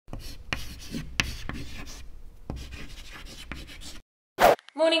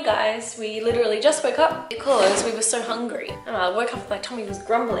morning, guys. We literally just woke up because we were so hungry. I woke up, my tummy was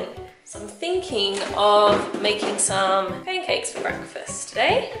grumbling. So I'm thinking of making some pancakes for breakfast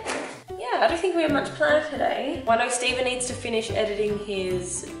today. Yeah, I don't think we have much planned today. Well, I know Stephen needs to finish editing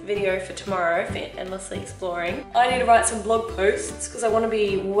his video for tomorrow for Endlessly Exploring. I need to write some blog posts because I want to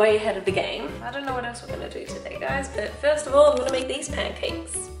be way ahead of the game. I don't know what else we're going to do today, guys, but first of all, I'm going to make these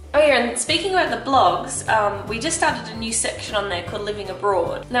pancakes. Oh yeah, and speaking about the blogs, we just started a new section on there called Living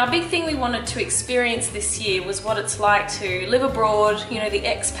Abroad. Now, a big thing we wanted to experience this year was what it's like to live abroad, you know, the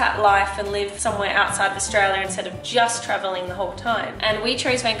expat life, and live somewhere outside of Australia instead of just traveling the whole time. And we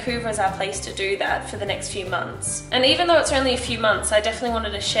chose Vancouver as our place to do that for the next few months. And even though it's only a few months, I definitely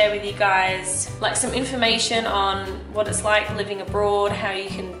wanted to share with you guys like some information on what it's like living abroad, how you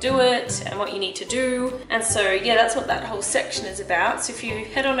can do it, and what you need to do. And so yeah, that's what that whole section is about. So if you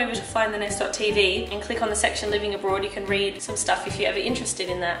head on over to findthenest.tv and click on the section Living Abroad, you can read some stuff if you're ever interested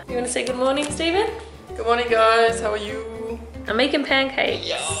in that. You want to say good morning, Stephen? Good morning, guys. How are you? I'm making pancakes.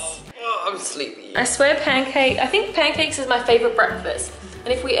 Yeah. Oh, I'm sleepy. I swear I think pancakes is my favorite breakfast.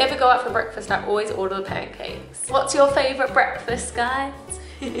 And if we ever go out for breakfast, I always order the pancakes. What's your favorite breakfast, guys?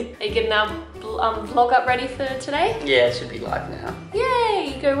 Are you getting our vlog up ready for today? Yeah, it should be live now.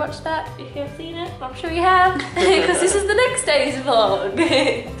 Yay! Go watch that if you haven't seen it. I'm sure you have, because this is the next day's vlog.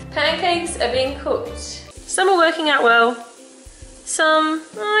 Pancakes are being cooked. Some are working out well. Some,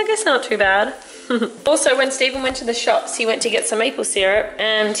 I guess not too bad. Also, when Stephen went to the shops, he went to get some maple syrup,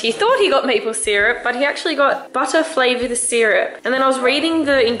 and he thought he got maple syrup, but he actually got butter flavored syrup. And then I was reading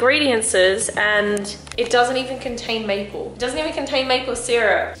the ingredients, and it doesn't even contain maple. It doesn't even contain maple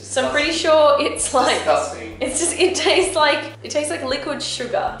syrup. So I'm pretty sure it's like, Disgusting. it's just, it tastes like liquid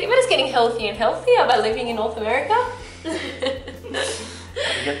sugar. Stephen is getting healthier and healthier by living in North America.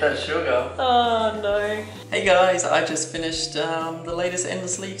 Get that sugar. Oh no. Hey guys, I just finished the latest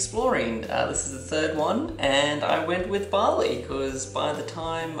Endlessly Exploring. This is the third one, and I went with Bali because by the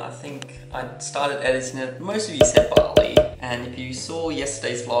time I think I started editing it, most of you said Bali. And if you saw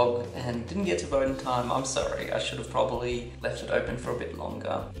yesterday's vlog and didn't get to vote in time, I'm sorry. I should have probably left it open for a bit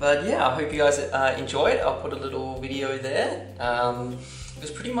longer. But yeah, I hope you guys enjoyed. I'll put a little video there. It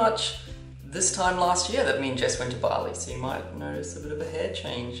was pretty much this time last year that me and Jess went to Bali, so you might notice a bit of a hair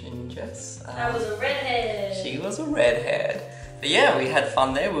change in Jess. I was a redhead. She was a redhead. But yeah, we had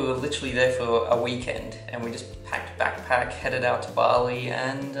fun there. We were literally there for a weekend, and we just packed a backpack, headed out to Bali,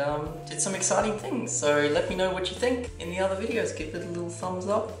 and did some exciting things. So let me know what you think in the other videos. Give it a little thumbs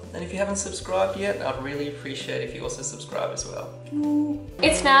up. And if you haven't subscribed yet, I'd really appreciate it if you also subscribe as well.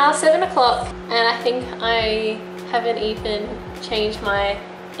 It's now 7 o'clock, and I think I haven't even changed my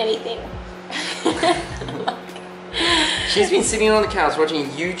anything. She's been sitting on the couch watching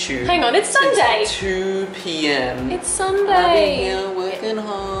YouTube. Hang on, it's Sunday. Since 2 p.m. It's Sunday. I've been here working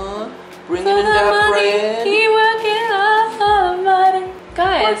hard, bringing in that bread. He working hard for money.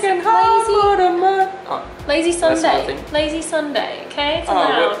 Guys, Working hard for the money. Oh, lazy that's Sunday. nothing. Lazy Sunday, okay? It's Oh,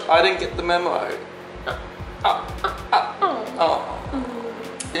 allowed. well, I didn't get the memo.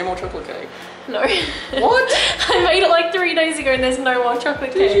 Any more chocolate cake? No. What? I made it like 3 days ago and there's no more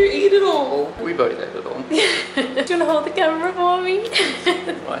chocolate cake. Did you eat it all? We both ate it all. Do you want to hold the camera for me?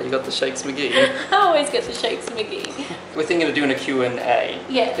 Right, you got the Shakes McGee. I always get the Shakes McGee. We're thinking of doing a Q&A.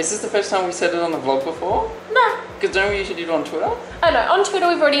 Yeah. Is this the first time we said it on the vlog before? No. Because don't we usually do it on Twitter? Oh no, on Twitter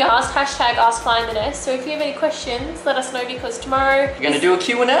we've already asked, hashtag #AskFlyInTheNest. So if you have any questions, let us know, because tomorrow... We're going to do a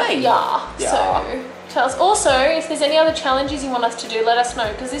Q&A. Yeah. So tell us. Also, if there's any other challenges you want us to do, let us know,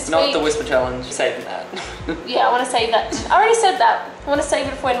 because this week... Not the whisper challenge, saving that. Yeah, I want to save that. I already said that. I want to save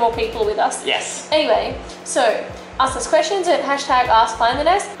it for when more people are with us. Yes. Anyway, so ask us questions at hashtag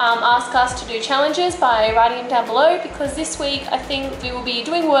 #AskFlyInTheNest. Ask us to do challenges by writing them down below, because this week I think we will be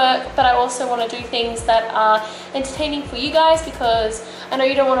doing work, but I also want to do things that are entertaining for you guys, because I know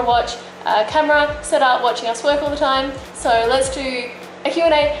you don't want to watch a camera set up watching us work all the time. So let's do a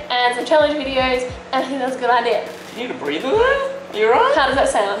Q&A and some challenge videos, and I think that's a good idea. You need a breather there? You alright? How does that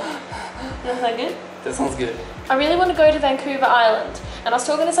sound? Does that sound good? That sounds good. I really want to go to Vancouver Island, and I was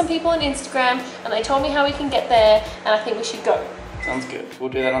talking to some people on Instagram, and they told me how we can get there, and I think we should go. Sounds good. We'll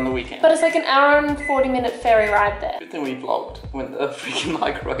do that on the weekend. But it's like an hour and 40-minute ferry ride there. Good thing we vlogged when the freaking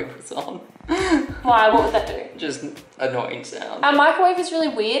microwave was on. Why? What would that do? Just annoying sound. Our microwave is really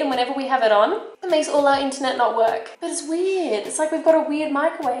weird, and whenever we have it on, it makes all our internet not work. But it's weird. It's like we've got a weird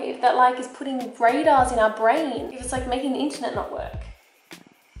microwave that like is putting radars in our brain. It's like making the internet not work.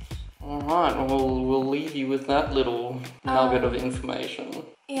 Alright, well, we'll leave you with that little nugget of information.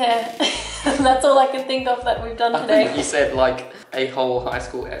 Yeah, that's all I can think of that we've done today. I think you said like a whole high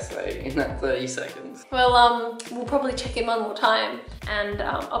school essay in that 30 seconds. Well, we'll probably check in one more time and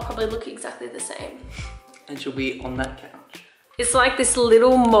I'll probably look exactly the same. And she'll be on that couch. It's like this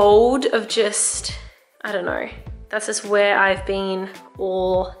little mold of just, I don't know. That's just where I've been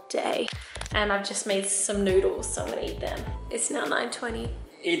all day. And I've just made some noodles, so I'm gonna eat them. It's now 9:20.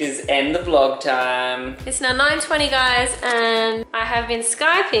 It is end of vlog time. It's now 9:20, guys, and I have been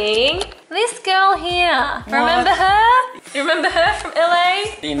Skyping this girl here. What? Remember her? You remember her from LA?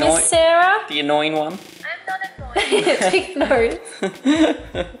 Miss Sarah? The annoying one? I'm not annoying. Take notes.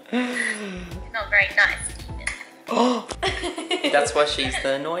 Not very nice. That's why she's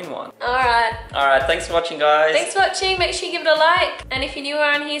the annoying one. Alright. Alright, thanks for watching, guys. Thanks for watching. Make sure you give it a like. And if you're new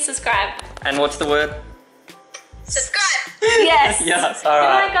around here, subscribe. And what's the word? Subscribe. Yes. Yes.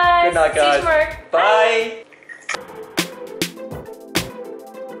 Alright. Good night, guys. Good night, guys. See you tomorrow. Bye.